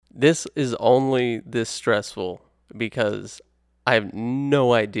This is only this stressful because I have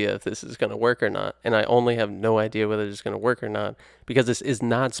no idea if this is going to work or not. And I only have no idea whether it's going to work or not because this is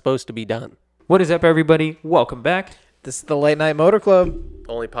not supposed to be done. What is up, everybody? Welcome back. This is the Late Night Motor Club.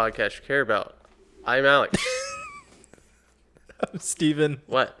 Only podcast you care about. I'm Alex. I'm Steven.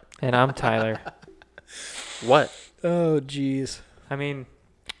 What? And I'm Tyler. What? Oh, jeez. I mean,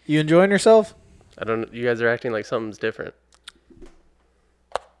 You enjoying yourself? I don't. You guys are acting like something's different.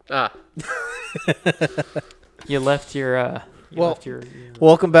 you left your...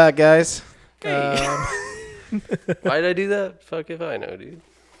 Welcome back, guys. Hey. Why did I do that? Fuck if I know, dude.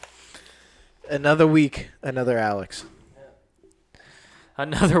 Another week, another Alex.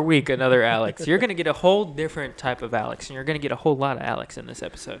 Another week, another Alex. You're going to get a whole different type of Alex, and you're going to get a whole lot of Alex in this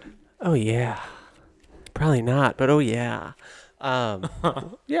episode. Oh, yeah. Probably not, but oh, yeah.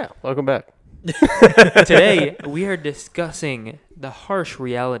 Yeah, welcome back. Today, we are discussing the harsh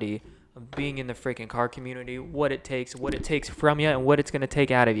reality of being in the freaking car community, what it takes from you, and what it's going to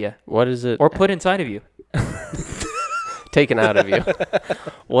take out of you. What is it? Or put inside of you. Taken out of you.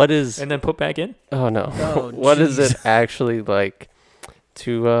 What is... And then put back in? Oh, no. Oh, what is it actually like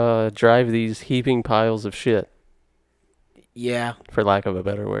to drive these heaping piles of shit, Yeah. for lack of a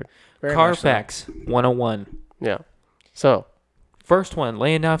better word? Very Car much so. facts 101. Yeah. So, First one,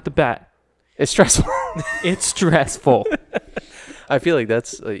 laying off the bat. it's stressful. It's stressful. I feel like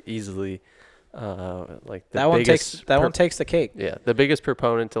that's easily like the That one biggest... one takes the cake. Yeah, the biggest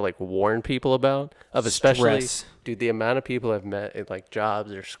proponent to like warn people about, of especially, Stress. dude, the amount of people I've met at like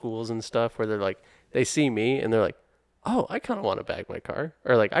jobs or schools and stuff where they're like, they see me and they're like, oh, I kind of want to bag my car,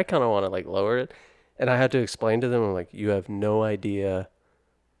 or like, I kind of want to like lower it. And I had to explain to them, I'm like, you have no idea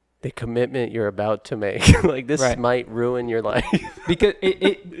the commitment you're about to make. Like, this Right. might ruin your life. Because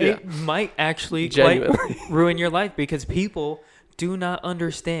it Yeah. might actually Genuinely. quite ruin your life, because people do not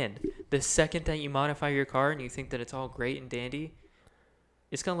understand the second that you modify your car and you think that it's all great and dandy,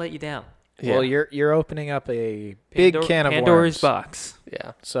 it's going to let you down. Yeah. Well, you're opening up a big can of Pandora's worms. box.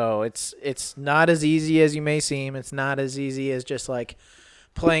 Yeah. So it's not as easy as you may seem. It's not as easy as just like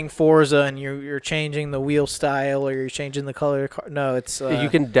playing Forza and you're changing the wheel style or you're changing the color of the car. No, it's You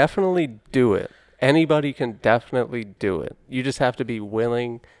can definitely do it. Anybody can definitely do it. You just have to be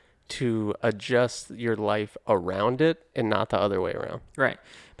willing to adjust your life around it and not the other way around. Right.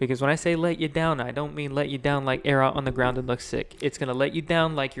 Because when I say let you down, I don't mean let you down like air out on the ground and look sick. It's going to let you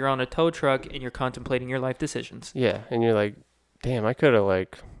down like you're on a tow truck and you're contemplating your life decisions. Yeah, and you're like, damn, I could have,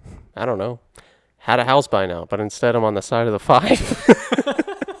 like, I don't know, had a house by now, but instead I'm on the side of the 5.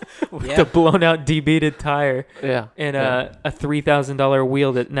 With Yeah. a blown out debeaded tire Yeah. and yeah. a $3,000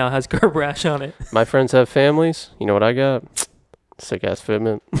 wheel that now has curb rash on it. My friends have families. You know what I got? Sick-ass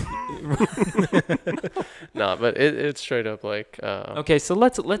fitment. No, but it's straight up like... Okay, so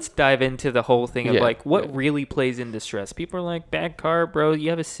let's dive into the whole thing of Yeah, like what yeah. really plays into stress. People are like, bad car, bro. You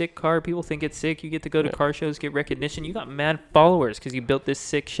have a sick car. People think it's sick. You get to go to Yeah. car shows, get recognition. You got mad followers because you built this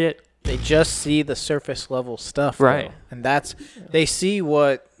sick shit. They just see the surface level stuff, Right. though. And they see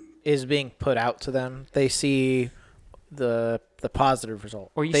what is being put out to them. They see the positive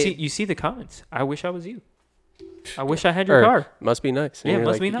result. Or you see the comments. I wish I was you. I wish I had your or, car. Must be nice. And Yeah, you're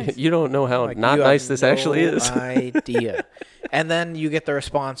must like, be nice. You don't know how Like, not you nice have this no actually is. idea. And then you get the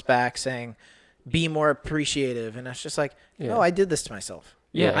response back saying, be more appreciative. And it's just like, Yeah. no, I did this to myself.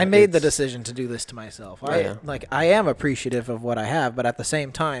 Yeah, I made the it's- decision to do this to myself. Yeah. I am appreciative of what I have, but at the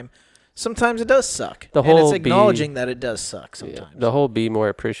same time, sometimes it does suck. The and whole it's be- acknowledging that it does suck Yeah. sometimes. The whole be more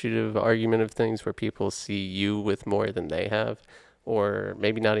appreciative argument of things where people see you with more than they have, or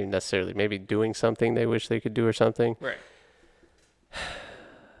maybe not even necessarily, maybe doing something they wish they could do or something. Right.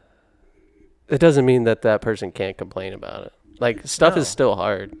 It doesn't mean that that person can't complain about it. Like, stuff No. is still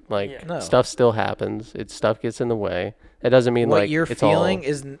hard. Like, Yeah. No. stuff still happens. Stuff gets in the way. It doesn't mean what like you're it's feeling all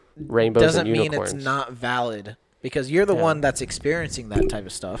is rainbows doesn't and mean unicorns. it's not valid because you're the Yeah. one that's experiencing that type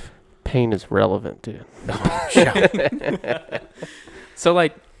of stuff. Pain is relevant, dude. So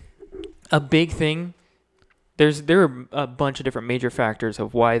like a big thing, there are a bunch of different major factors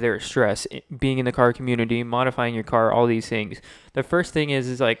of why there's stress being in the car community, modifying your car, all these things. The first thing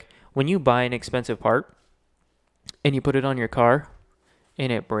is like when you buy an expensive part and you put it on your car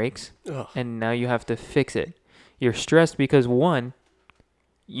and it breaks Ugh. and now you have to fix it. You're stressed because one,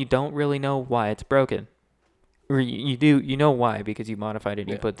 you don't really know why it's broken. Or you do, you know why because you modified it and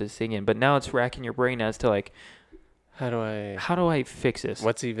you Yeah. put this thing in. But now it's racking your brain as to like, How do I? how do I fix this?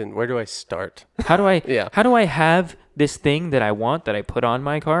 Where do I start? How do I Yeah. how do I have this thing that I want, that I put on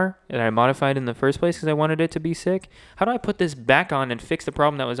my car, that I modified in the first place because I wanted it to be sick? How do I put this back on and fix the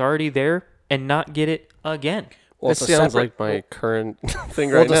problem that was already there and not get it again? Well, This sounds like my current thing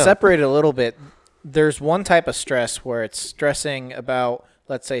well, right to now. separate it a little bit, there's one type of stress where it's stressing about,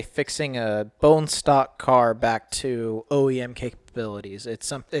 let's say, fixing a bone stock car back to OEM capabilities.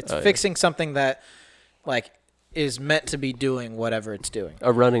 It's fixing something that like is meant to be doing whatever it's doing.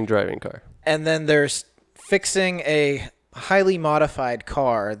 A running driving car. And then there's fixing a highly modified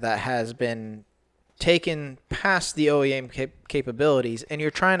car that has been taken past the OEM capabilities, and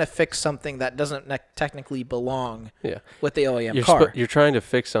you're trying to fix something that doesn't technically belong with the OEM car. You're trying to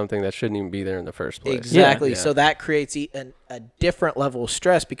fix something that shouldn't even be there in the first place. Exactly. Yeah. So that creates a different level of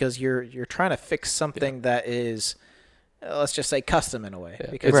stress because you're trying to fix something that is, let's just say, custom in a way. Yeah.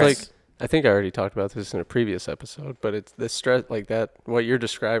 Because It's like, I think I already talked about this in a previous episode, but it's the stress like that. What you're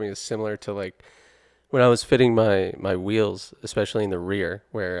describing is similar to like when I was fitting my wheels, especially in the rear,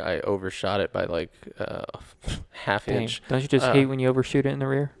 where I overshot it by like half inch. Don't you just hate when you overshoot it in the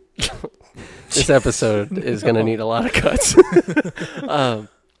rear? This episode is going to need a lot of cuts. But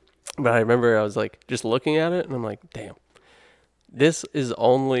I remember I was like just looking at it and I'm like, damn, this is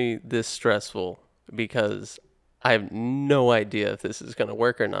only this stressful because I have no idea if this is going to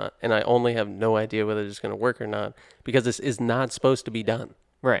work or not. And I only have no idea whether it's going to work or not because this is not supposed to be done.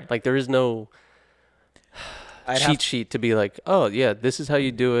 Right. Like there is no cheat sheet to be like, oh yeah, this is how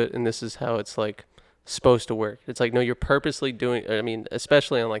you do it. And this is how it's like supposed to work. It's like, no, you're purposely doing, I mean,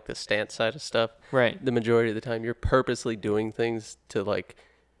 especially on like the stance side of stuff. Right. The majority of the time you're purposely doing things to like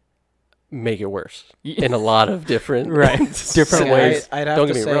make it worse in a lot of different different ways. I'd have Don't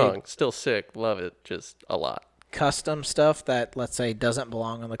to get me say wrong, still sick, love it, just a lot. custom stuff that, let's say, doesn't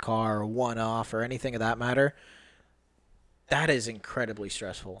belong on the car or one-off or anything of that matter, that is incredibly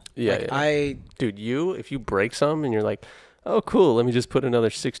stressful. Yeah, dude, if you break some and you're like, oh cool, let me just put another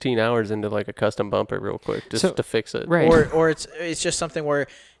 16 hours into like a custom bumper real quick just to fix it. Right. Or it's just something where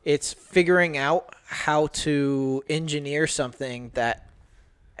it's figuring out how to engineer something that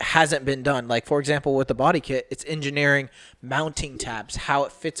hasn't been done. Like, for example, with the body kit, it's engineering mounting tabs, how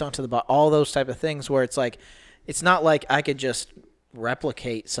it fits onto the body, all those type of things where it's like, it's not like I could just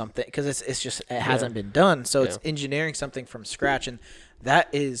replicate something because it hasn't been done. So it's engineering something from scratch, and that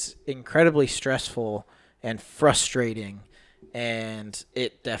is incredibly stressful and frustrating, and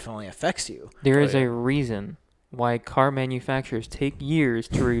it definitely affects you. There is a reason why car manufacturers take years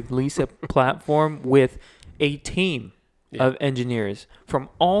to release a platform with a team of engineers from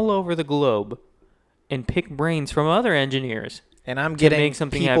all over the globe and pick brains from other engineers. And I'm getting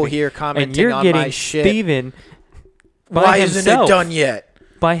people here commenting on my shit. Steven why isn't it done yet?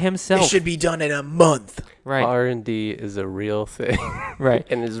 By himself. It should be done in a month. Right. R&D is a real thing. Right.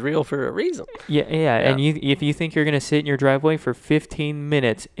 And it's real for a reason. Yeah. And if you think you're going to sit in your driveway for 15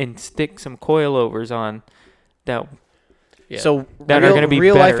 minutes and stick some coilovers on that. Yeah. So that are going to be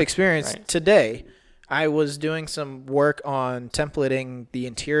real better. life experience today. I was doing some work on templating the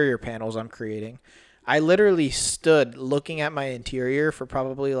interior panels I'm creating. I literally stood looking at my interior for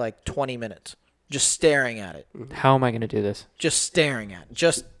probably like 20 minutes, just staring at it. How am I going to do this? Just staring at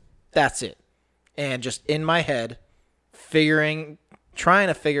it. That's it. And just in my head, trying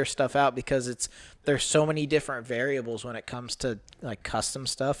to figure stuff out because there's so many different variables when it comes to like custom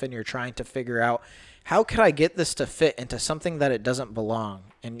stuff, and you're trying to figure out how could I get this to fit into something that it doesn't belong,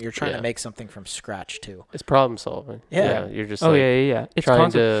 and you're trying to make something from scratch too. It's problem solving. Yeah. You're just It's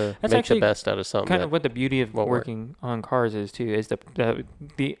trying to That's make actually the best out of something. Kind of what the beauty of working on cars is too, is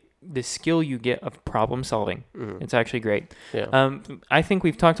the skill you get of problem solving. Mm-hmm. It's actually great. Yeah. I think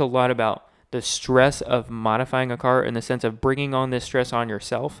we've talked a lot about the stress of modifying a car in the sense of bringing on this stress on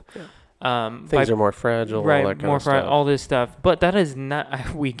yourself. Yeah. Things are more fragile, right? All that kind of stuff. All this stuff, but that is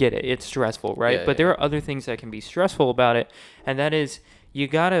not. We get it; it's stressful, right? Yeah, but there are other things that can be stressful about it, and that is you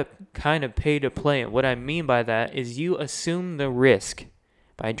gotta kind of pay to play it. What I mean by that is you assume the risk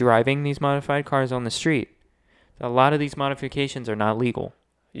by driving these modified cars on the street. A lot of these modifications are not legal.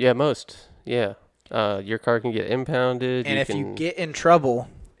 Yeah, most. Yeah, your car can get impounded, and if you get in trouble,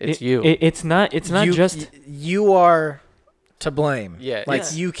 it's you. It's not just you are to blame. Yeah. Like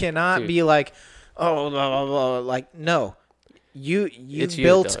you cannot be like, oh, blah, blah, blah. Like, no. You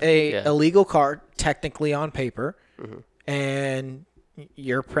built a illegal car technically on paper, and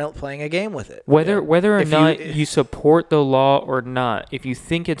you're playing a game with it. Whether or not you support the law or not, if you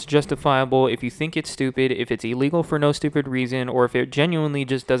think it's justifiable, if you think it's stupid, if it's illegal for no stupid reason, or if it genuinely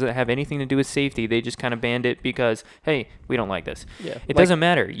just doesn't have anything to do with safety, they just kind of banned it because, hey, we don't like this. Yeah. It doesn't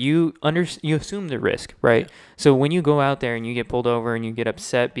matter. You assume the risk, right? Yeah. So when you go out there and you get pulled over and you get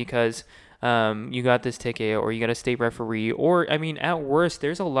upset because you got this ticket or you got a state referee, or, I mean, at worst,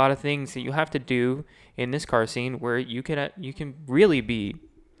 there's a lot of things that you have to do in this car scene where you can really be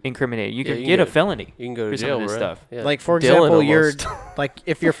incriminated. You Yeah, could you get can a felony You can go to for some jail, of this right? stuff. Yeah. Like for Dylan example, you're almost. like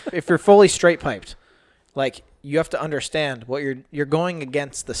if you're fully straight piped, like you have to understand what you're going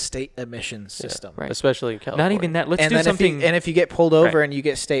against the state emissions system. Right. Especially in California. Not even that. Let's And do then something. if you get pulled over Right. and you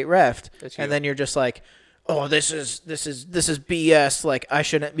get state refed, That's you. and then you're just like, oh, this is BS. Like I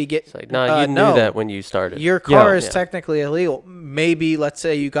shouldn't be getting. It's like, nah, you knew that when you started. Your car is Yeah. technically illegal. Maybe let's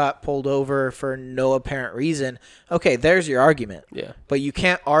say you got pulled over for no apparent reason. Okay, there's your argument. Yeah. But you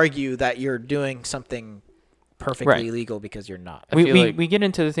can't argue that you're doing something perfectly Right. illegal because you're not. I feel like- We get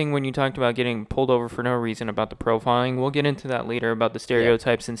into the thing when you talked about getting pulled over for no reason about the profiling. We'll get into that later about the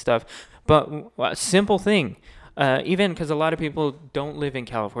stereotypes and stuff. But a simple thing, even because a lot of people don't live in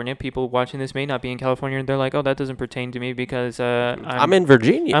California. People watching this may not be in California, and they're like, "Oh, that doesn't pertain to me because I'm in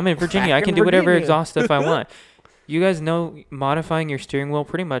Virginia. I'm in Virginia. I Back can in do whatever Virginia." exhaust stuff I want." You guys know modifying your steering wheel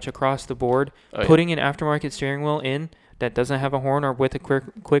pretty much across the board, Oh, yeah. putting an aftermarket steering wheel in that doesn't have a horn or with a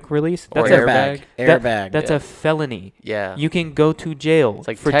quick release. Or That's a airbag. Airbag. That's Yeah. a felony. Yeah. You can go to jail It's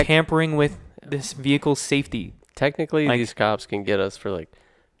like for tampering with this vehicle's safety. Technically, like- these cops can get us for like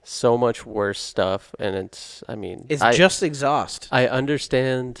so much worse stuff, and it's. I mean, It's I just exhaust. I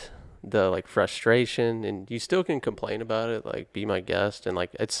understand the like frustration, and you still can complain about it. Like, be my guest, and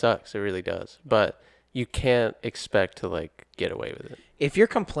like it sucks. It really does. But you can't expect to like get away with it. If you're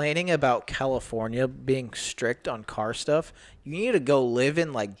complaining about California being strict on car stuff, you need to go live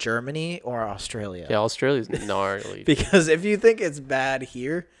in like Germany or Australia. Yeah, Australia's gnarly. Because if you think it's bad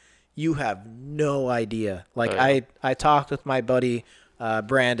here, you have no idea. Like Oh, yeah. I talked with my buddy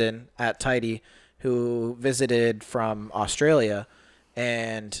Brandon at Tidy, who visited from Australia,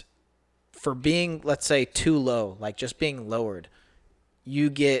 and for being, let's say, too low, like just being lowered, you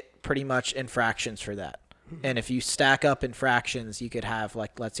get pretty much infractions for that. And if you stack up infractions, you could have,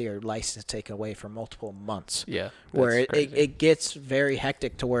 like, let's say your license taken away for multiple months. Yeah, Where that's it crazy. gets very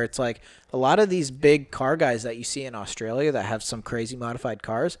hectic to where it's like a lot of these big car guys that you see in Australia that have some crazy modified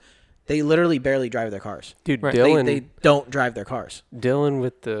cars, they literally barely drive their cars. Dude, Right. Dylan, They don't drive their cars. Dylan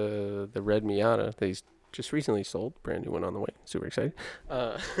with the red Miata that he's just recently sold, brand new one on the way. Super excited.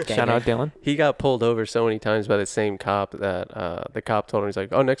 Shout out Dylan. He got pulled over so many times by the same cop that the cop told him, he's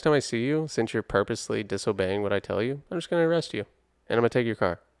like, "Oh, next time I see you, since you're purposely disobeying what I tell you, I'm just gonna arrest you, and I'm gonna take your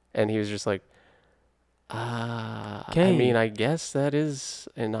car." And he was just like, I Okay. mean, I guess that is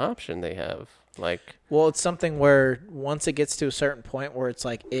an option they have. Like, Well, it's something where once it gets to a certain point where it's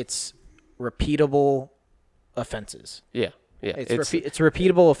like it's repeatable offenses. yeah. It's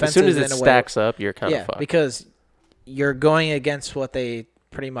repeatable As offenses soon as it in a way. stacks up, you're kind of Yeah, fucked. because you're going against what they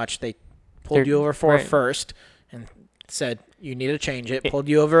pretty much they pulled They're- you over for right. first and said you need to change it. Pulled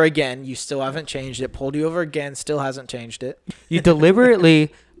you over again, you still haven't changed it. Pulled you over again, still hasn't changed it. You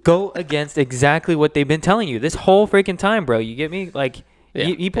deliberately go against exactly what they've been telling you this whole freaking time, bro. You get me? Like, Yeah,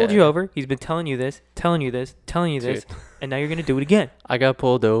 he pulled yeah. you over. He's been telling you this, telling you this, telling you this, Dude. and now you're going to do it again. I got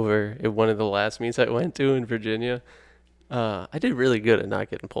pulled over at one of the last meets I went to in Virginia. I did really good at not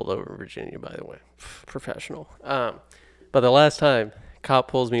getting pulled over in Virginia, by the way. Professional. But the last time, cop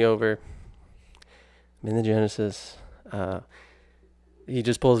pulls me over. I'm in the Genesis. He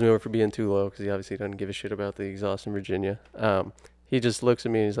just pulls me over for being too low because he obviously doesn't give a shit about the exhaust in Virginia. He just looks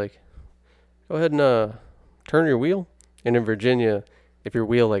at me and he's like, "Go ahead and turn your wheel." And in Virginia, if your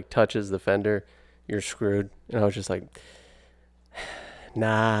wheel like touches the fender, you're screwed. And I was just like,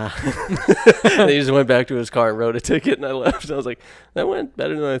 nah. And he just went back to his car and wrote a ticket, and I left. I was like, that went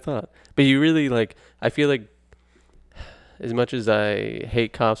better than I thought. But you really, like, I feel like as much as I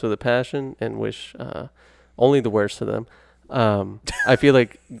hate cops with a passion and wish only the worst to them, I feel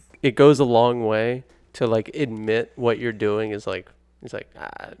like it goes a long way to, like, admit what you're doing is, like, he's like,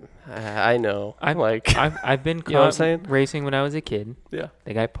 I know. I've been You know what I'm caught saying? racing when I was a kid. Yeah.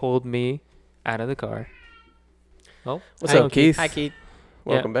 The guy pulled me out of the car. Oh, What's hi, up, Keith? Hi, Keith.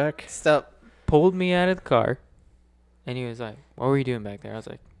 Welcome back. Stop. Pulled me out of the car, and he was like, "What were you doing back there?" I was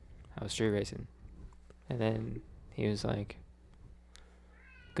like, "I was street racing," and then he was like,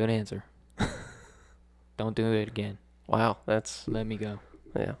 "Good answer. Don't do it again. Wow, that's Let me go."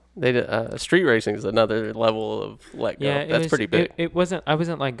 yeah. They did, street racing is another level of let go. Yeah, That's pretty big. It wasn't. I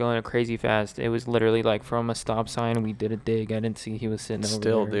wasn't like going crazy fast. It was literally like from a stop sign. We did a dig. I didn't see he was sitting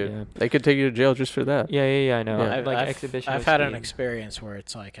Still, over there. dude, they could take you to jail just for that. Yeah. I know. Yeah. Like exhibition. I've had an experience where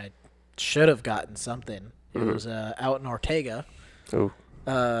it's like I should have gotten something. It Mhm. was out in Ortega. Ooh.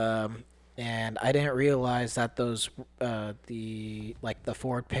 And I didn't realize that those the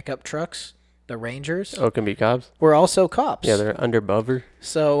Ford pickup trucks, the Rangers, Oh, it can be cops. were also cops. Yeah, they're under buffer.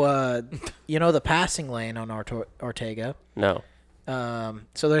 So the passing lane on Ortega. No.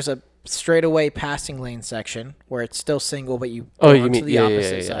 So there's a straightaway passing lane section where it's still single, but you Oh, go you onto mean the yeah,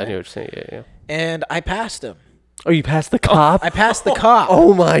 opposite yeah. side. I knew what you're saying. Yeah, yeah. And I passed him. Oh, you passed the cop? I passed the cop.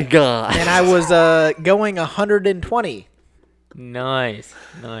 Oh my god! And I was going 120. Nice.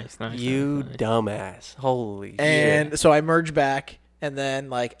 You dumbass! Holy And shit! so I merged back, and then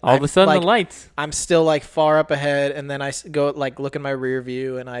like All of a sudden, like, the lights. I'm still like far up ahead, and then I go like look in my rear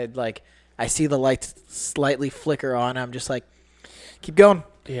view, and I see the lights slightly flicker on. I'm just like, keep going.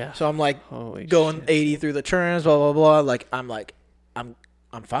 Yeah. So I'm like Holy going shit. 80 through the turns, blah blah blah. Like I'm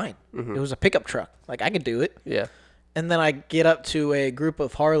fine. Mhm. It was a pickup truck. Like I could do it. Yeah. And then I get up to a group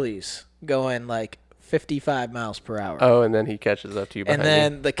of Harleys going like 55 miles per hour. Oh, and then he catches up to you behind and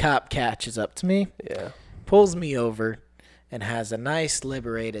then the cop catches up to me, you. Yeah. pulls me over, and has a nice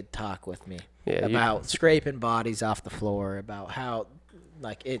liberated talk with me Yeah. about scraping bodies off the floor, about how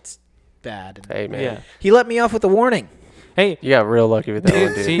like it's bad. And Hey man. Yeah. he let me off with a warning. Hey, You got real lucky with that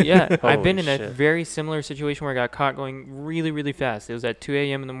one, dude. see, yeah, I've been Holy in a shit. very similar situation where I got caught going really, really fast. It was at 2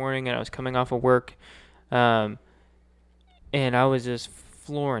 a.m. in the morning, and I was coming off of work, and I was just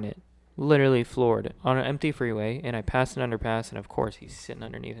flooring it, literally floored it on an empty freeway, and I passed an underpass, and of course he's sitting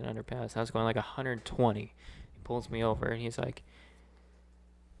underneath an underpass. I was going like 120. He pulls me over, and he's like,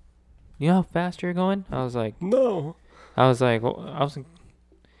 "You know how fast you're going?" I was like, No. well, I was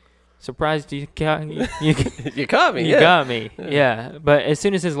surprised you got you, You caught me. you Yeah. got me. Yeah. But as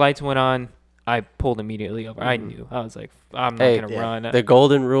soon as his lights went on, I pulled immediately over. I Mhm. knew. I was like, I'm not Hey, going to yeah. run. The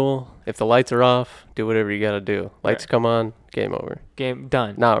golden rule: if the lights are off, do whatever you got to do. Lights Right. come on, game over. Game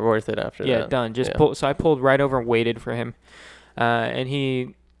done. Not worth it after Yeah, that. done. Just Yeah. pull. So I pulled right over and waited for him. And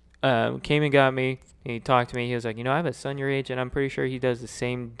he came and got me. He talked to me. He was like, I have a son your age, and I'm pretty sure he does the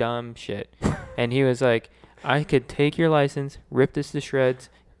same dumb shit. And he was like, I could take your license, rip this to shreds,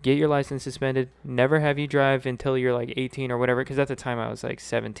 get your license suspended, never have you drive until you're like 18 or whatever. Because at the time I was like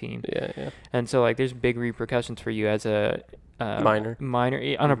 17. Yeah, yeah. And so like there's big repercussions for you as a Minor.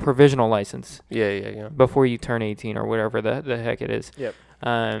 on a provisional license Yeah, yeah, yeah. before you turn 18 or whatever the heck it is. Yep.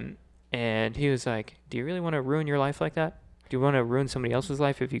 And he was like, do you really want to ruin your life like that? Do you want to ruin somebody else's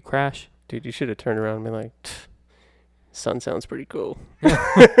life if you crash? Dude, you should have turned around and been like, "Son sounds pretty cool."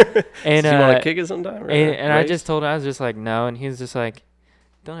 And Do you want to kick it sometime? Or and I race? just told him, I was just like, no. And he was just like,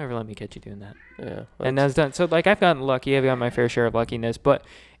 don't ever let me catch you doing that. Yeah. And that's done. So like I've gotten lucky. I've got my fair share of luckiness, but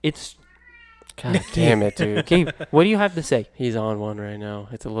it's God damn it, dude. okay. What do you have to say? He's on one right now.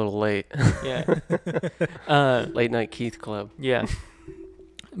 It's a little late. Yeah. Late night Keith Club. Yeah.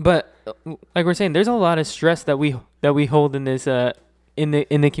 But like we're saying, there's a lot of stress that we hold in this in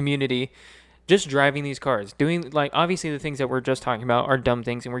the community. Just driving these cars, doing like obviously the things that we're just talking about are dumb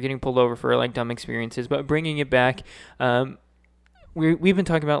things, and we're getting pulled over for like dumb experiences. But bringing it back, we've been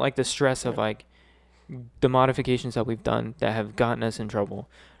talking about like the stress of like the modifications that we've done that have gotten us in trouble.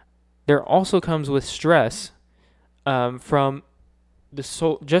 There also comes with stress from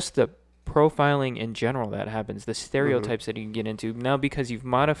just the profiling in general that happens, the stereotypes that you can get into. Now because you've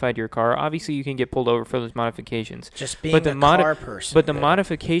modified your car, obviously you can get pulled over for those modifications. Just being But the a car person. But the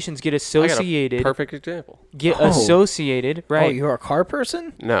modifications get associated. Perfect example. Associated, right? Oh, you're a car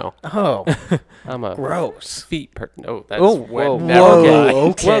person? No, Oh, I'm a gross. feet per. No, that's Oh, whoa, whoa, okay.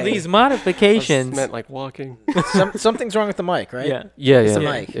 okay. Well, these modifications. meant like walking. Something's wrong with the mic, right? Yeah. Yeah, It's yeah.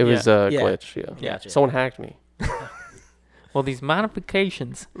 the mic. It was Yeah. a Yeah. glitch. Yeah. Yeah. Gotcha. Someone hacked me. Well, these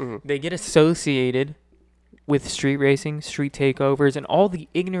modifications, Mhm. they get associated with street racing, street takeovers, and all the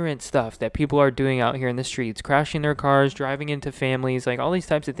ignorant stuff that people are doing out here in the streets, crashing their cars, driving into families, like all these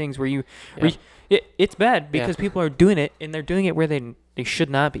types of things where it's bad because people are doing it, and they're doing it where they should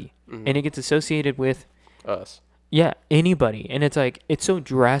not be. Mhm. And it gets associated with Us. anybody, and it's like it's so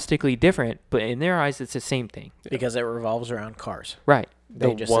drastically different, but in their eyes it's the same thing. Because it revolves around cars. Right. They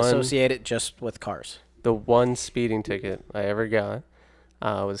The just one- associate it just with cars. The one speeding ticket I ever got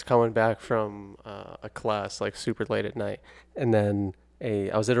was coming back from a class like super late at night, and then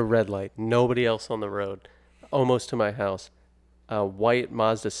I was at a red light, nobody else on the road, almost to my house. A white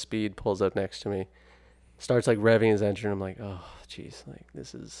Mazda Speed pulls up next to me, starts like revving his engine. I'm like, oh jeez, like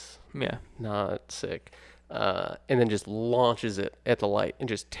this is Yeah. not sick, and then just launches it at the light and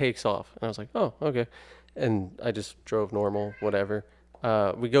just takes off. And I was like, oh okay, and I just drove normal, whatever.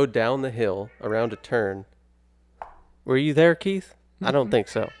 We go down the hill around a turn. Were you there, Keith? I don't think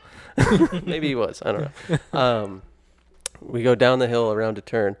so. Maybe he was. I don't know. We go down the hill around a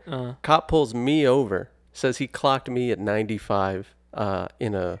turn. Cop pulls me over. Says he clocked me at 95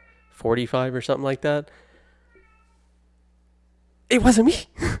 in a 45 or something like that. It wasn't me.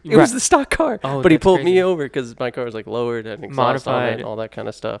 It was Right. the stock car. Oh, But he that's pulled crazy. me over because my car was like lowered and exhaust on it Modified. and all that kind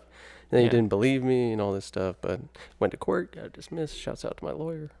of stuff. And then he Yeah. didn't believe me and all this stuff. But went to court, got dismissed. Shouts out to my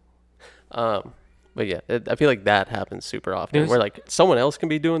lawyer. But yeah, I feel like that happens super often. There's- where like someone else can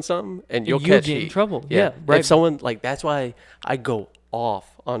be doing something and you'll you catch get in heat. trouble. Yeah, right. If someone like that's why I go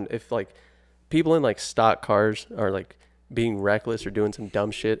off on if like people in like stock cars are like being reckless or doing some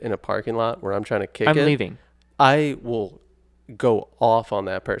dumb shit in a parking lot where I'm trying to kick I'm it. leaving. I will go off on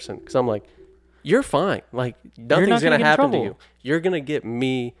that person because I'm like, you're fine. Like nothing's gonna gonna get in happen to trouble. you. You're gonna get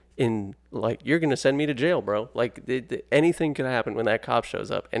me in like you're gonna send me to jail, bro. Like anything could happen when that cop shows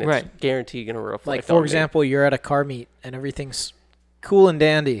up, and it's Right. guaranteed gonna reflect. Like, on for me. example, you're at a car meet and everything's cool and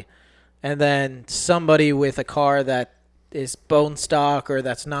dandy. And then somebody with a car that is bone stock or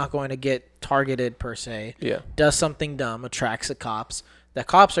that's not going to get targeted per se Yeah. does something dumb, attracts the cops. The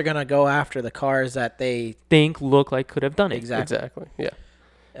cops are going to go after the cars that they Think look like could have done it. Exactly. Yeah.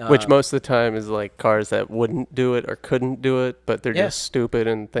 Which most of the time is like cars that wouldn't do it or couldn't do it, but they're Yeah. just stupid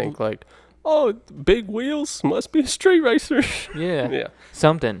and think like, oh, big wheels must be a street racer. Yeah. Yeah.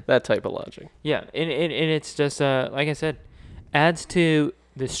 Something. That type of logic. Yeah, and it's just like I said, adds to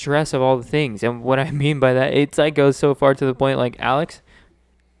the stress of all the things. And what I mean by that, it's like goes so far to the point like, Alex,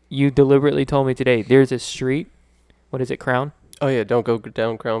 you deliberately told me today there's a street. What is it, Crown? Oh yeah, don't go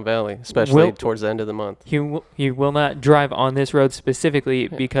down Crown Valley, especially Will- towards the end of the month. You will not drive on this road specifically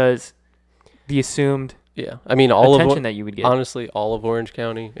because the assumed Yeah, I mean all attention of that you would get. honestly, all of Orange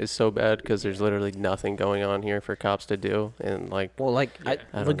County is so bad because there's literally nothing going on here for cops to do, and like well, like I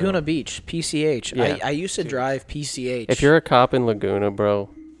don't Laguna know. Beach, PCH. Yeah. I used to drive PCH. if you're a cop in Laguna, bro,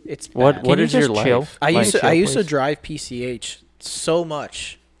 it's what bad. what you is your just chill? life? I used like? to I used to please. drive PCH so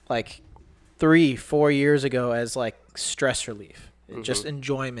much, like 3-4 years ago, as like stress relief, just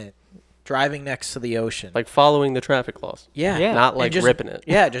enjoyment, driving next to the ocean. Like following the traffic laws, yeah, Yeah. not And like just, ripping it.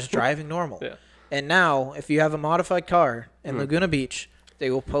 Yeah, just driving normal. Yeah. And now, if you have a modified car in Laguna Beach, they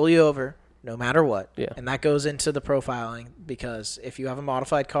will pull you over no matter what. Yeah. And that goes into the profiling because if you have a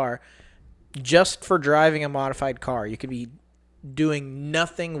modified car, just for driving a modified car, you could be doing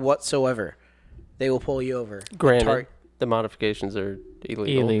nothing whatsoever. They will pull you over. Granted, the modifications are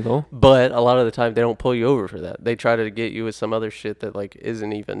Illegal. but a lot of the time they don't pull you over for that. They try to get you with some other shit that like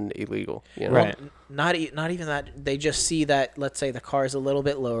isn't even illegal. You know? Right. Not even that. They just see that, let's say the car is a little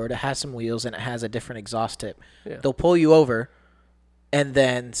bit lowered, it has some wheels, and it has a different exhaust tip. Yeah. They'll pull you over and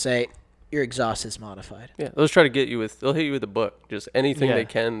then say, your exhaust is modified. Yeah, they'll try to get you with. They'll hit you with a book. Just anything Yeah. they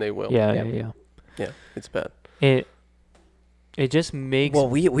can, they will. Yeah. Yeah, it's bad. It just makes Well,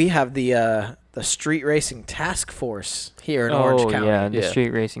 we have the street racing task force here in Orange County. yeah, the Yeah. street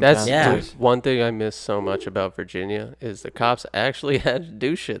racing. That's task Yeah. force. one thing I miss so much about Virginia is the cops actually had to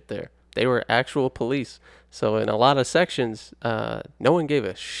do shit there. They were actual police. So in a lot of sections, no one gave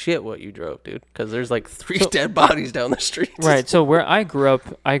a shit what you drove, dude, because there's like 3 dead bodies down the street. Right. So where I grew up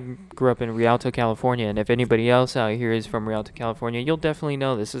in Rialto, California, and if anybody else out here is from Rialto, California, you'll definitely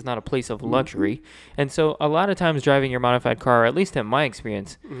know this is not a place of luxury. And so a lot of times driving your modified car, at least in my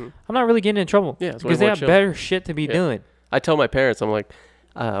experience, I'm not really getting in trouble. Yeah, it's way because they more have chill. better shit to be Yeah. doing. I tell my parents, I'm like,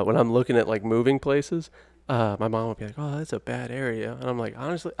 when I'm looking at like moving places, my mom would be like, "Oh, that's a bad area," and I'm like,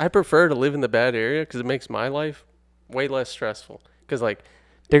 honestly, I prefer to live in the bad area because it makes my life way less stressful. Because like,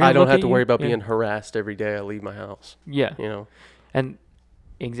 They're gonna I don't look have at to you- worry about yeah. being harassed every day I leave my house. Yeah. You know. And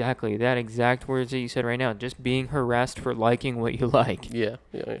exactly that exact words that you said right now, just being harassed for liking what you like. Yeah.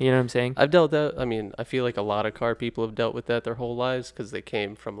 Yeah. You know what I'm saying? I've dealt that. I mean, I feel like a lot of car people have dealt with that their whole lives because they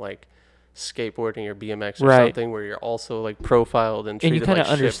came from like skateboarding or BMX or Right. something where you're also like profiled and And you treated kinda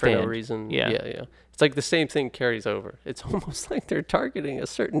like shit for no understand. reason. Yeah. Yeah. It's like the same thing carries over. It's almost like they're targeting a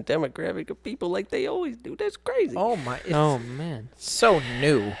certain demographic of people like they always do. That's crazy. Oh my! It's Oh man. so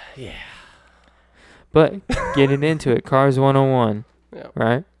new. But getting into it, Cars 101, Yeah.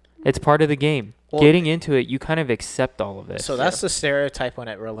 right? It's part of the game. Well- Getting into it, you kind of accept all of it. So that's the stereotype when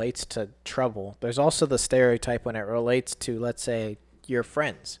it relates to trouble. There's also the stereotype when it relates to, let's say, your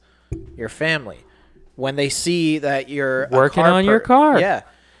friends, your family. When they see that you're Working on your car. Yeah.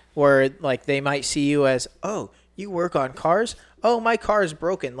 Or like they might see you as, oh, you work on cars? Oh, my car is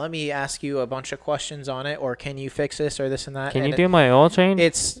broken. Let me ask you a bunch of questions on it. Or can you fix this or this and that? Can And you do my oil change?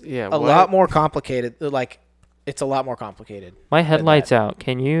 It's Yeah, a what? lot more complicated. Like, it's a lot more complicated. My headlight's out.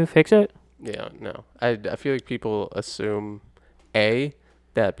 Can you fix it? Yeah, no. I feel like people assume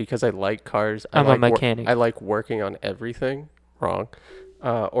that because I like cars, I'm a like mechanic. I like working on everything. Wrong.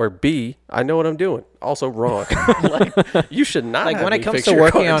 Or B, I know what I'm doing. Also wrong. Like you should not. Like have when it me comes fix to your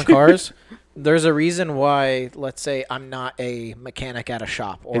working car, on dude. cars, there's a reason why, let's say, I'm not a mechanic at a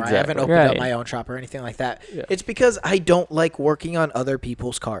shop, or I haven't Exactly. opened up Right. my own shop or anything like that. Yeah. It's because I don't like working on other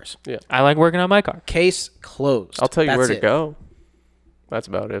people's cars. I like working on my car. Case closed. I'll tell you That's where to it. go. That's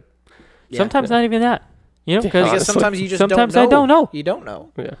about it. Yeah. Sometimes not even that. You know, Because Honestly. sometimes you just sometimes don't know. I don't know. You don't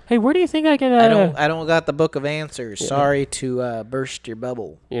know. Yeah. Hey, where do you think I can? I don't got the book of answers. Yeah. Sorry to burst your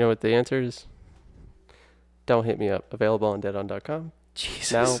bubble. You know what the answer is? Don't hit me up. Available on deadon.com.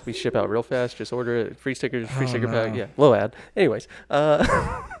 Jesus. Now we ship out real fast. Just order it. Free stickers, free Oh, sticker pack. no. Yeah, low ad. Anyways,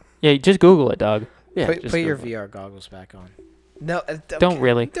 Yeah, just Google it, dog. yeah. put just put your Google it. VR goggles back on. No, Don't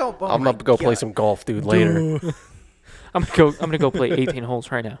really. Don't. Oh I'm my gonna go play God. some golf, dude. Later. I'm gonna go play 18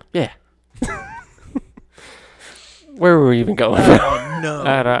 holes right now. Yeah. Where were we even going? Oh no.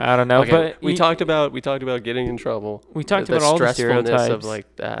 I don't know, Okay, but we talked about getting in trouble. We talked the about all the stressfulness stereotypes. of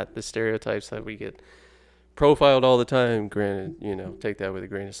like that, the stereotypes that we get profiled all the time. Granted, take that with a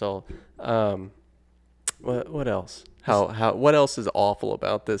grain of salt. What else? What else is awful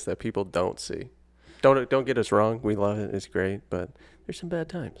about this that people don't see? Don't get us wrong. We love it. It's great, but there's some bad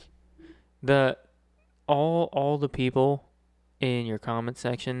times. All the people in your comment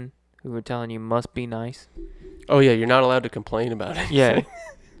section who were telling you must be nice. Oh yeah, you're not allowed to complain about it. Yeah.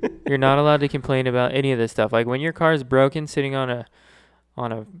 You're not allowed to complain about any of this stuff. Like when your car is broken sitting on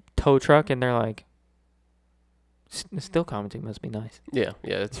a tow truck and they're like still commenting must be nice. Yeah,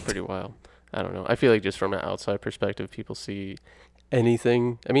 it's pretty wild. I don't know. I feel like just from an outside perspective, people see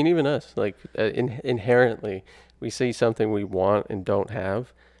anything. I mean, even us, like inherently, we see something we want and don't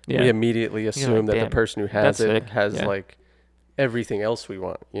have. Yeah. We immediately assume that the "Damn, person who that's has it sick." has Yeah. like everything else we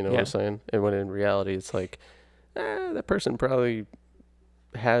want. You know what Yeah. I'm saying? And when in reality, it's like, that person probably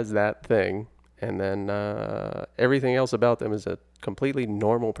has that thing, and then everything else about them is a completely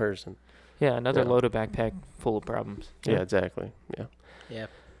normal person. Yeah, another Yeah. loaded backpack full of problems. Yeah, exactly. Yeah. Yeah.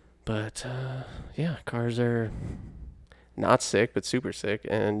 But yeah, cars are not sick, but super sick,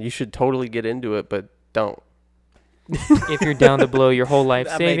 and you should totally get into it, but don't. If you're down to blow your whole life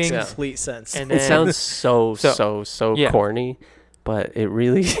That savings, makes complete sense. and It then sounds so yeah. corny, but it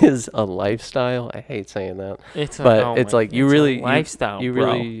really is a lifestyle. I hate saying that. it's a, but oh it's my- like you it's a really- you- lifestyle, you bro.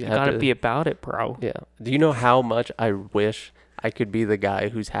 really You have gotta to- be about it, bro. Yeah. Do you know how much I wish I could be the guy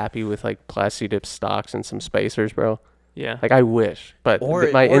who's happy with like Plastidip stocks and some spacers, bro? Yeah. Like I wish, but Or-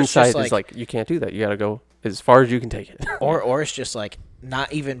 my or it's just insight is like you can't do that. You gotta go as far as you can take it. or it's just like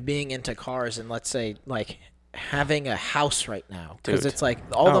not even being into cars and let's say like having a house right now because Dude. it's like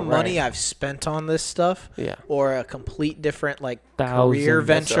all Oh, the money right. I've spent on this stuff Yeah. or a complete different like Thousands. career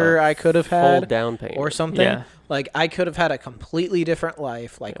That's a venture I could have Full had down payment. or something. Yeah. Like I could have had a completely different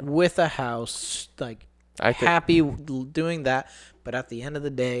life like Yeah. with a house like I could, happy doing that, but at the end of the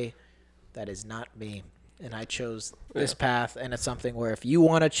day that is not me, and I chose this path. And it's something where if you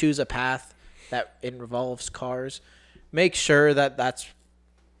want to choose a path that involves cars, make sure that that's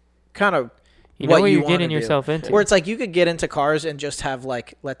kind of You know what you're wanna getting do. yourself into. Where it's like you could get into cars and just have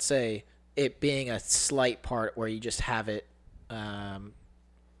like, let's say it being a slight part where you just have it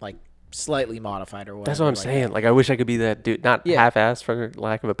like slightly modified or whatever. that's what I'm like saying. that. Like I wish I could be that dude, not Yeah. half-assed for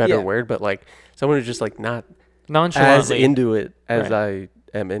lack of a better Yeah. word, but like someone who's just like not as Nonchalantly. into it as Right.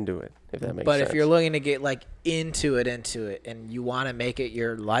 I am into it. If that makes But sense. if you're looking to get like into it, and you want to make it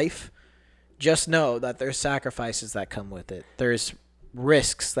your life, just know that there's sacrifices that come with it. There's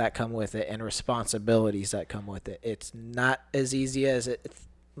risks that come with it and responsibilities that come with it. It's not as easy as it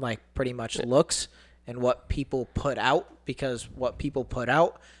like pretty much looks and what people put out, because what people put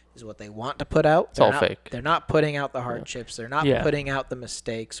out is what they want to put out. It's all not, fake. They're not putting out the hardships. They're not Yeah. putting out the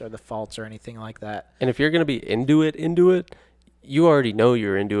mistakes or the faults or anything like that. And if you're gonna be into it, you already know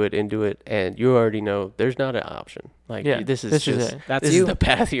you're into it, and you already know there's not an option. Like Yeah, this is this is just it. That's this you. is the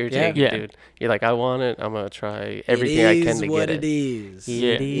path you're Yeah. taking, Yeah. dude. You're like, I want it. I'm gonna try everything I can to get it. It is.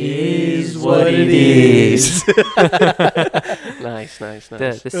 Yeah. It is is what what it it is. is. Nice.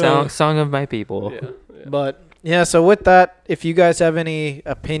 The song of my people. Yeah. But yeah, so with that, if you guys have any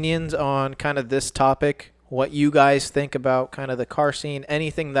opinions on kind of this topic, what you guys think about kind of the car scene,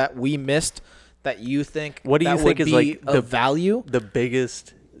 anything that we missed that you think What do you that think would is, be like, of the- value? The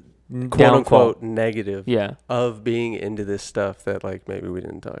biggest quote Downfall. unquote negative Yeah. of being into this stuff that like maybe we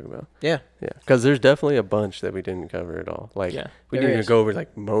didn't talk about. Yeah. Yeah, because there's definitely a bunch that we didn't cover at all. Like Yeah. we There didn't even is. go over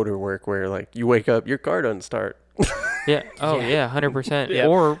like motor work where like you wake up, your car doesn't start. Yeah. Oh Yeah. yeah, 100%. Yeah,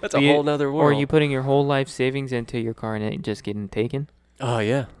 Or that's a whole nother world. Or you putting your whole life savings into your car and it just getting taken, Oh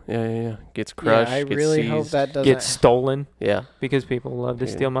yeah. Gets crushed. yeah, I gets really hope seized. that doesn't. gets stolen Yeah, because people love to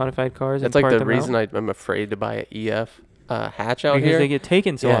Yeah. steal modified cars. that's and like part the them reason out I'm afraid to buy an EF hatch out because here. they get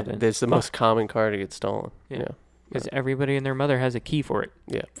taken so yeah, often. it's the Fuck. most common car to get stolen. Yeah. Yeah, Because everybody and their mother has a key for it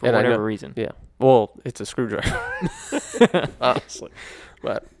yeah. for And I whatever know- reason. Yeah. Well, it's a screwdriver, honestly.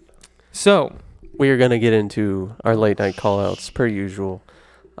 But So we are going to get into our late night call-outs per usual.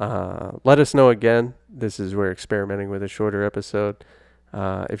 Let us know again. This is we're experimenting with a shorter episode.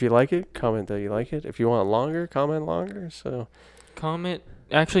 If you like it, comment that you like it. If you want longer, comment longer. So Comment.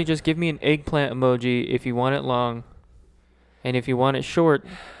 Actually, just give me an eggplant emoji if you want it long, and if you want it short,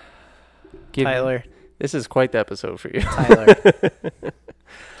 give Tyler. this is quite the episode for you. Tyler.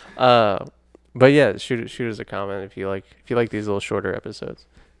 But yeah, shoot us a comment if you like these little shorter episodes.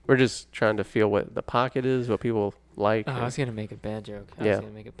 We're just trying to feel what the pocket is, what people like. Oh, I was gonna make a bad joke.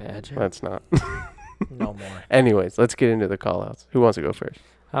 That's not. No more. Anyways, let's get into the call outs. Who wants to go first?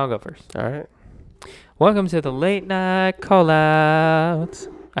 I'll go first. All right. Welcome to the late night call outs.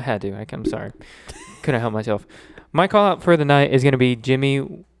 I had to. I'm sorry. Couldn't help myself. My call out for the night is gonna be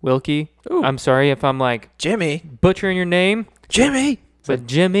Jimmy Wilkie. Ooh. I'm sorry if I'm like Jimmy. butchering your name. Jimmy. But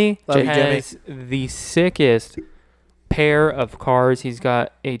Jimmy Love you, Jimmy. has the sickest pair of cars. He's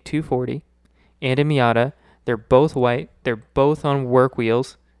got a 240 and a Miata. They're both white. They're both on work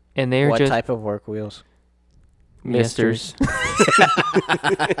wheels. And they're What just type of work wheels? Miesters.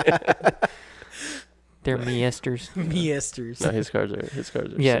 They're Miesters. Miesters. No, his cars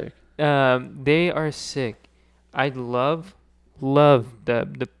are Yeah. sick. They are sick. I love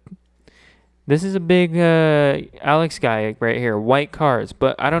the this is a big Alex guy right here. White cars,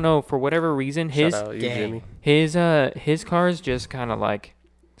 but I don't know for whatever reason Shout out you, gang. Jimmy. his cars just kind of like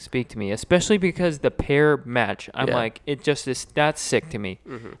speak to me, especially because the pair match. I'm Yeah. like, it just is that's sick to me.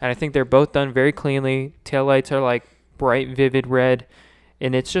 Mm-hmm. And I think they're both done very cleanly. Taillights are like bright, vivid red,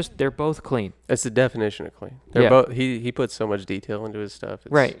 and it's just they're both clean. That's the definition of clean. They're Yeah. both. He puts so much detail into his stuff.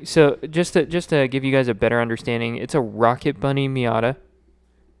 It's, Right. So just to give you guys a better understanding, it's a Rocket Bunny Miata,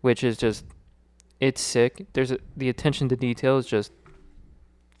 which is just it's sick. The attention to detail is just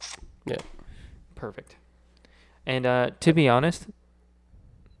perfect. And to be honest,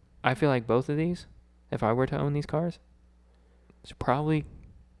 I feel like both of these, if I were to own these cars, it's probably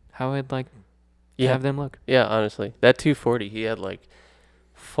how I'd like to have them look. Yeah, honestly, that 240 he had like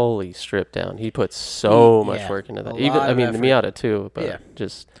fully stripped down. He put so much work into that. Even I mean the Miata too, but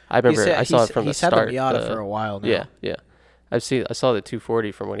just I remember I saw it from the start. He's had the Miata for a while now. Yeah. I saw the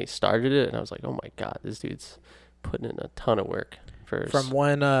 240 from when he started it, and I was like, oh my god, this dude's putting in a ton of work. From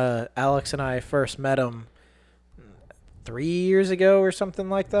when Alex and I first met him 3 years ago or something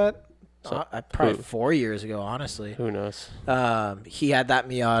like that. So, Probably 4 years ago, honestly. Who knows? He had that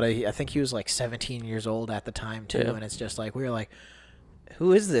Miata. I think he was like 17 years old at the time too, Yeah. and it's just like we were like,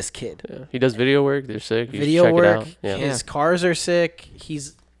 who is this kid? Yeah. He does video work. They're sick. You should Video check work. It out. Yeah. His cars are sick.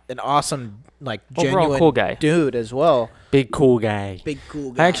 He's an awesome, like Overall genuine cool guy. dude as well. Big cool guy. Big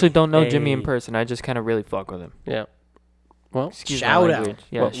cool guy. I actually don't know Jimmy in Hey. person. I just kind of really fuck with him. Yeah. Well, Excuse my Shout out. language.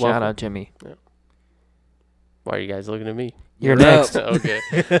 Yeah, Well, shout welcome. out Jimmy. why are you guys looking at me? You're You're next. Okay.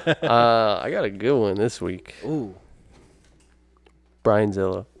 I got a good one this week. Ooh. Brian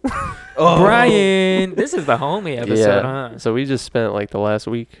Zilla. Oh. Brian, this is the homie episode, huh? So we just spent like the last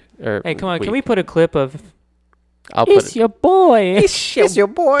week. Hey, come on. Can we put a clip of I'll put It's it. your boy? It's your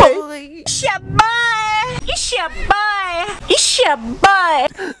boy. It's your boy. It's your boy. It's your boy.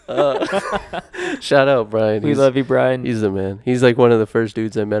 Shout out Brian. We love you, Brian. He's the man. He's like one of the first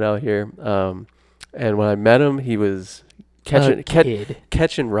dudes I met out here. And when I met him, he was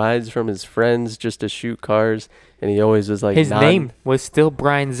catching rides from his friends just to shoot cars, and he always was like His name was still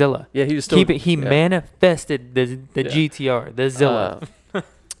Brian Zilla. Yeah, he was still. Keep it. He yeah. manifested the Yeah. GTR, the Zilla.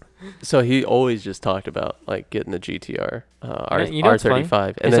 So he always just talked about like getting the GTR, You know what's funny?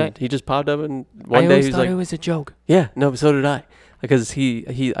 R35, and Is then that- he just popped up and I one day always he's thought like, it was a joke. yeah, no, so did I, because he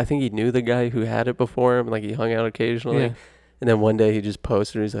I think he knew the guy who had it before him, like he hung out occasionally, Yeah. and then one day he just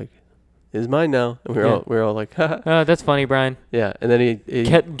posted, and he's like, "It's mine now," and we were all like, haha. Oh, that's funny, Brian. Yeah, and then he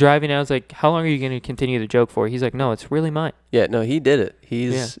Kept driving. I was like, "How long are you going to continue the joke for?" He's like, "No, it's really mine." yeah, no, he did it.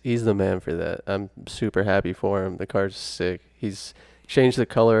 He's the man for that. I'm super happy for him. The car's sick. He's changed the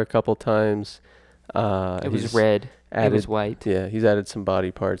color a couple times. It was he's red. Added, It was white. Yeah, he's added some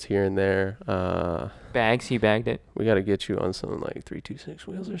body parts here and there. Bags. He bagged it. We got to get you on some like 326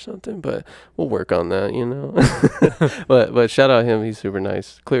 wheels or something, but we'll work on that, you know. but shout out him. He's super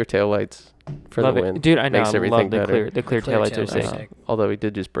nice. Clear taillights for Love the it, win. dude. I know. Makes I everything love the better. clear taillights are sick. sick. Although he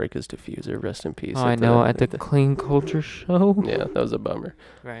did just break his diffuser. Rest in peace. Oh, I know. At the Clean Culture Show. yeah, that was a bummer.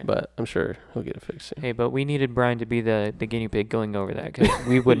 Right. But I'm sure he'll get it fixed soon. Hey, but we needed Brian to be the guinea pig going over that because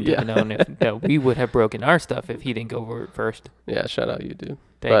we wouldn't Yeah. have known if that we would have broken our stuff if he didn't go over it first. Yeah, shout out you, dude.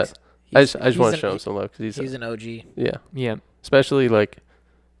 Thanks. I just want to show him some love because He's an OG. yeah, Yeah. especially like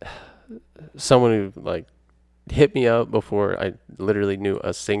someone who like hit me up before I literally knew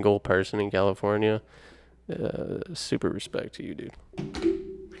a single person in California. Super respect to you, dude.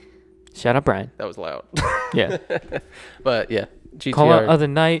 Shout out Brian. That was loud. Yeah. But yeah, GTR. Call out of the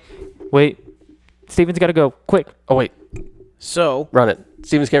night. Wait. Steven's got to go. Quick. Oh wait, So Run it.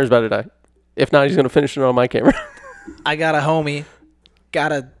 Steven's camera's about to die. If not, he's going to finish it on my camera. I got a homie.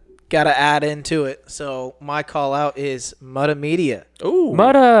 Gotta add into it. So my call out is Mutta Media. Ooh.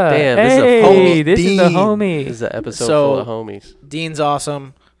 Mutta. Damn, Hey, this is the Dean. homie. This is an episode So- full of homies. Dean's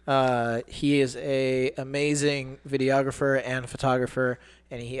awesome. He is a amazing videographer and photographer,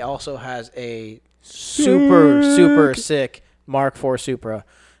 and he also has a super sick Mark IV Supra.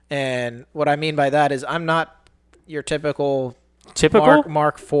 And what I mean by that is I'm not your typical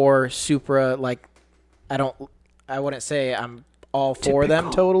Mark IV Supra. Like I wouldn't say I'm all for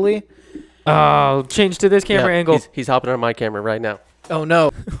them totally. Oh, change to this camera Yeah, angle. He's hopping on my camera right now. Oh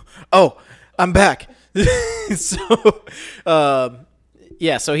no. Oh, I'm back. So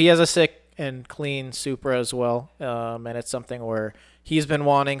yeah, so he has a sick and clean Supra as well. And it's something where he's been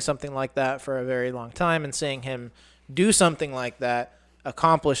wanting something like that for a very long time, and seeing him do something like that,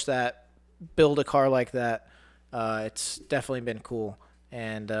 accomplish that, build a car like that, it's definitely been cool.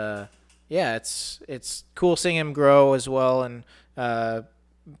 And yeah, it's cool seeing him grow as well, and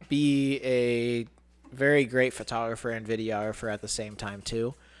be a very great photographer and videographer at the same time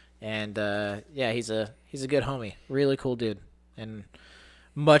too. And yeah, he's a good homie, really cool dude, and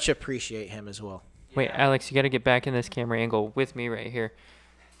much appreciate him as well. Wait, Alex, you got to get back in this camera angle with me right here.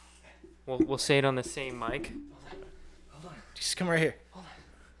 We'll say it on the same mic. Just come right here.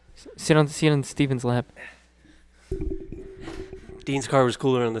 Sit on Steven's lap. Dean's car was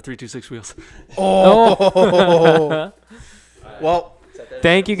cooler on the 326 wheels. Oh. Well,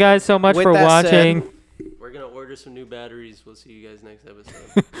 Thank you guys so much With for that said- watching. We're going to order some new batteries. We'll see you guys next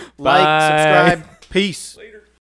episode. like, Bye. subscribe. Peace. Later.